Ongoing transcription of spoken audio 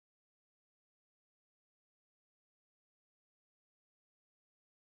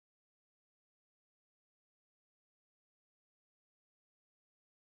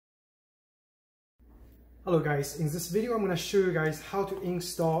Hello guys, in this video I'm going to show you guys how to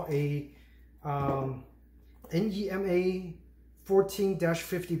install a NEMA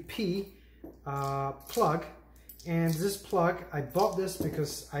 14-50P plug. And this plug, I bought this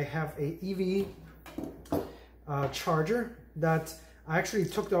because I have a EV charger that I actually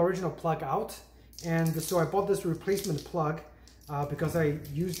took the original plug out, and so I bought this replacement plug because I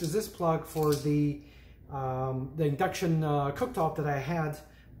used this plug for the induction cooktop that I had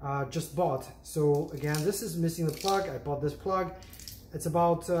just bought. So again, this is missing the plug. I bought this plug. It's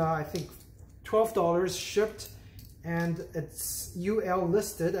about I think $12 shipped, and it's UL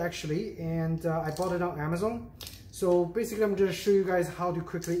listed actually, and I bought it on Amazon. So basically I'm going to show you guys how to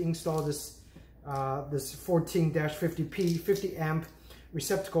quickly install this this 14-50P 50 amp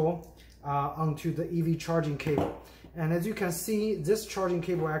receptacle onto the EV charging cable. And as you can see, this charging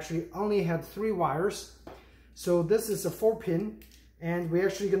cable actually only had 3 wires. So this is a 4-pin, and we're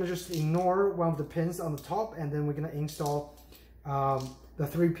actually going to just ignore one of the pins on the top, and then we're going to install the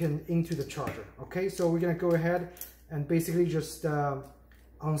 3-pin into the charger. Okay, so we're going to go ahead and basically just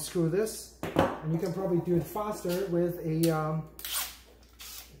unscrew this, and you can probably do it faster with a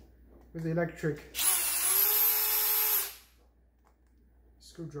electric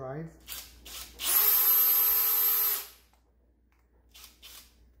screwdriver.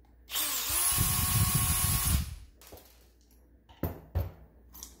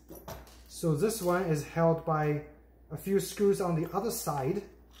 So this one is held by a few screws on the other side,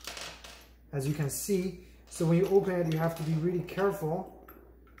 as you can see. So when you open it, you have to be really careful.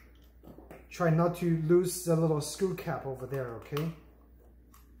 Try not to lose the little screw cap over there, okay?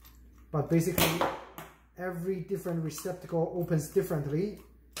 But basically, every different receptacle opens differently.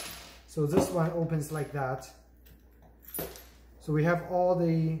 So this one opens like that. So we have all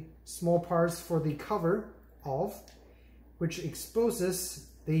the small parts for the cover off, which exposes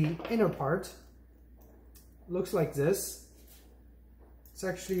the inner part. Looks like this. It's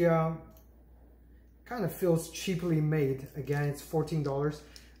actually kind of feels cheaply made. Again, it's $14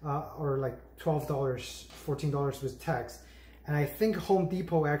 or like $12, $14 with tax. And I think Home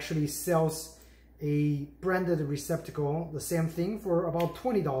Depot actually sells a branded receptacle, the same thing, for about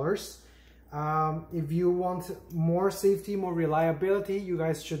 $20. If you want more safety, more reliability, you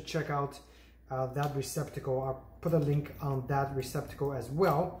guys should check out that receptacle. I'll put a link on that receptacle as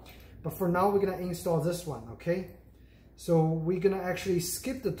well. But for now, we're gonna install this one, okay? So we're gonna actually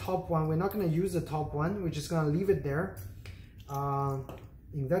skip the top one. We're not gonna use the top one. We're just gonna leave it there.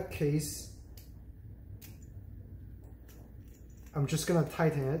 In that case, I'm just gonna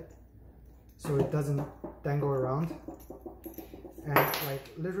tighten it so it doesn't dangle around. And like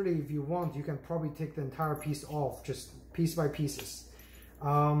literally, if you want, you can probably take the entire piece off, just piece by pieces.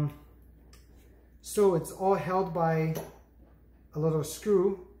 So it's all held by a little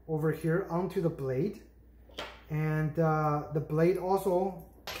screw over here onto the blade, and the blade also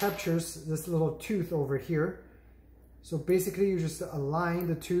captures this little tooth over here. So basically you just align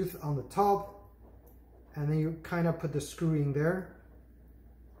the tooth on the top, and then you kind of put the screw in there.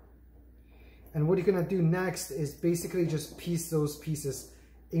 And what you're gonna do next is basically just piece those pieces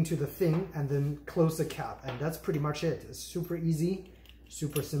into the thing and then close the cap, and that's pretty much it. It's super easy,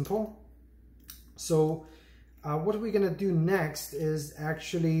 super simple. So what we're gonna do next is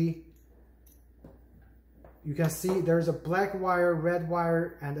actually, you can see there's a black wire, red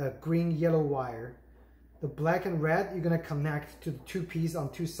wire, and a green yellow wire. The black and red you're gonna connect to the 2 pieces on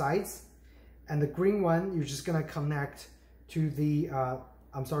 2 sides, and the green one you're just gonna connect to the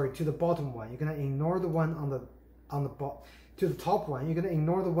to the bottom one. You're gonna ignore the one to the top one. You're gonna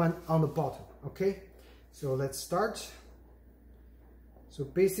ignore the one on the bottom. Okay, so let's start. So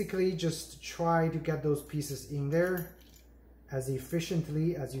basically just try to get those pieces in there as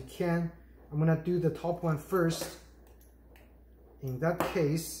efficiently as you can. I'm gonna do the top one first. In that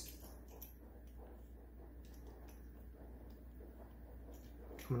case,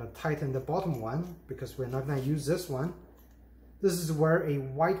 I'm gonna tighten the bottom one because we're not gonna use this one. This is where a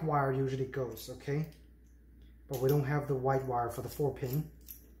white wire usually goes, okay? But we don't have the white wire for the 4-pin.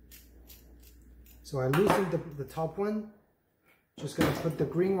 So I loosened the top one. Just gonna put the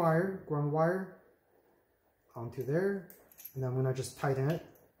green wire, ground wire, onto there, and I'm gonna just tighten it,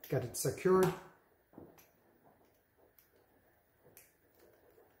 get it secured.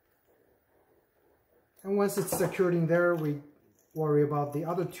 And once it's secured in there, we worry about the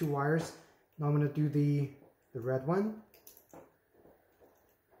other 2 wires. Now I'm gonna do the red one.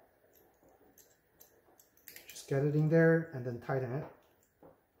 Just get it in there and then tighten it,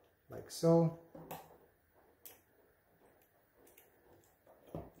 like so.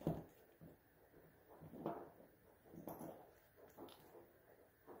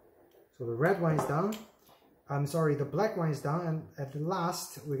 So the red one is done. I'm sorry, the black one is done, and at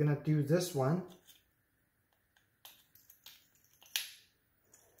last we're gonna do this one.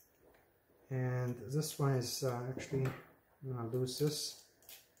 And this one is actually, I'm gonna lose this.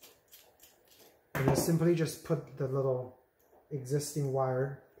 And then simply just put the little existing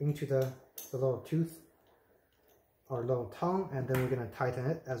wire into the little tooth or little tongue, and then we're gonna tighten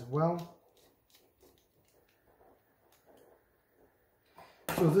it as well.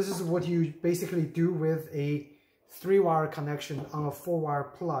 So this is what you basically do with a 3-wire connection on a 4-wire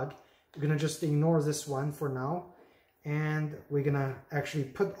plug. We're gonna just ignore this one for now, and we're gonna actually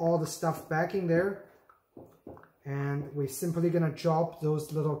put all the stuff back in there, and we're simply gonna drop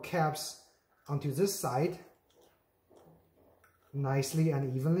those little caps onto this side nicely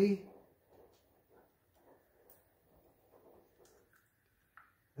and evenly.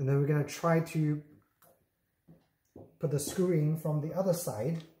 And then we're gonna try to put the screw in from the other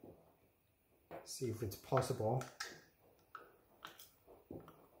side. See if it's possible.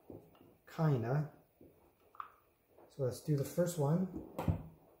 Kinda. So let's do the first one.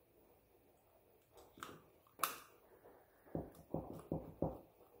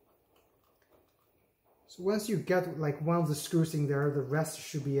 So once you get like one of the screws in there, the rest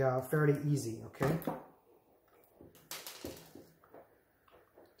should be fairly easy, okay?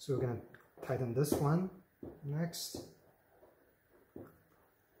 So we're gonna tighten this one next.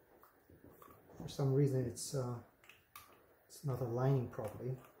 For some reason it's not aligning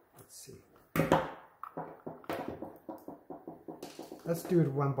properly. Let's see. Let's do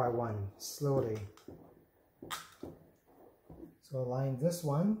it one by one, slowly. So align this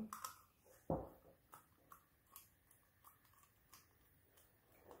one.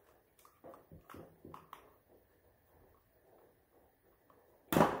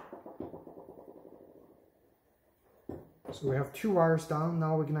 So we have 2 wires down.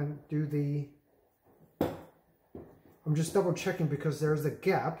 Now we're gonna do the, I'm just double checking because there's a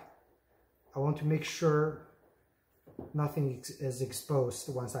gap. I want to make sure nothing is exposed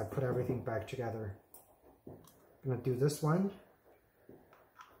once I put everything back together. I'm gonna do this one.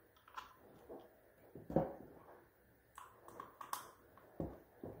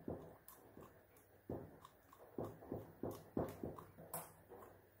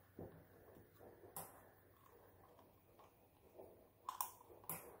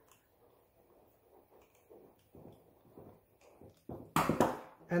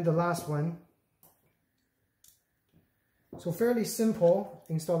 And the last one. So fairly simple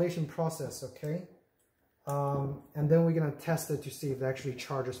installation process, okay? And then we're gonna test it to see if it actually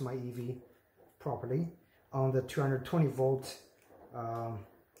charges my EV properly on the 220 volt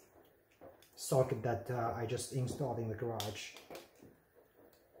socket that I just installed in the garage.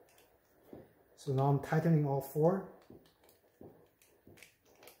 So now I'm tightening all 4.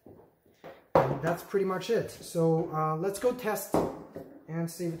 And that's pretty much it. So let's go test and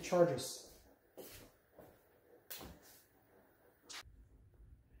see if it charges.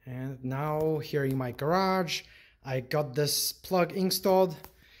 And now here in my garage, I got this plug installed.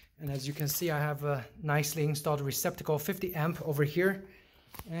 And as you can see, I have a nicely installed receptacle 50 amp over here.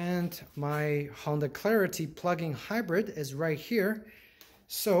 And my Honda Clarity plug-in hybrid is right here.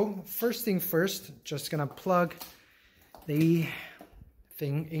 So first thing first, just gonna plug the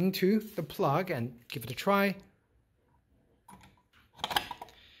thing into the plug and give it a try.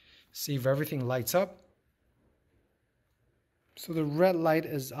 See if everything lights up. So the red light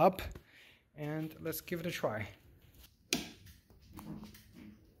is up, and let's give it a try.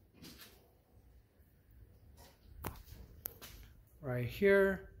 Right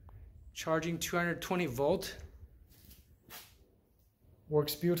here, charging 220 volt.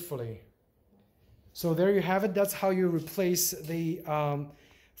 Works beautifully. So there you have it. That's how you replace the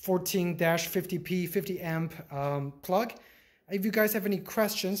 14-50P 50 amp plug. If you guys have any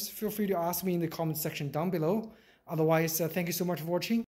questions, feel free to ask me in the comment section down below. Otherwise, thank you so much for watching.